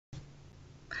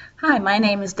Hi, my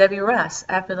name is Debbie Russ.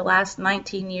 After the last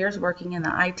 19 years working in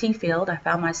the IT field, I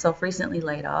found myself recently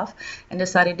laid off and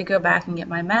decided to go back and get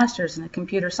my master's in the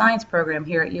computer science program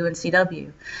here at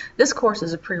UNCW. This course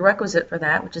is a prerequisite for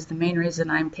that, which is the main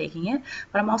reason I'm taking it,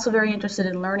 but I'm also very interested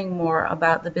in learning more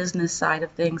about the business side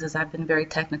of things as I've been very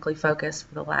technically focused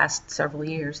for the last several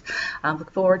years. I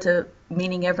look forward to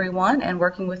meeting everyone and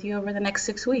working with you over the next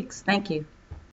 6 weeks. Thank you.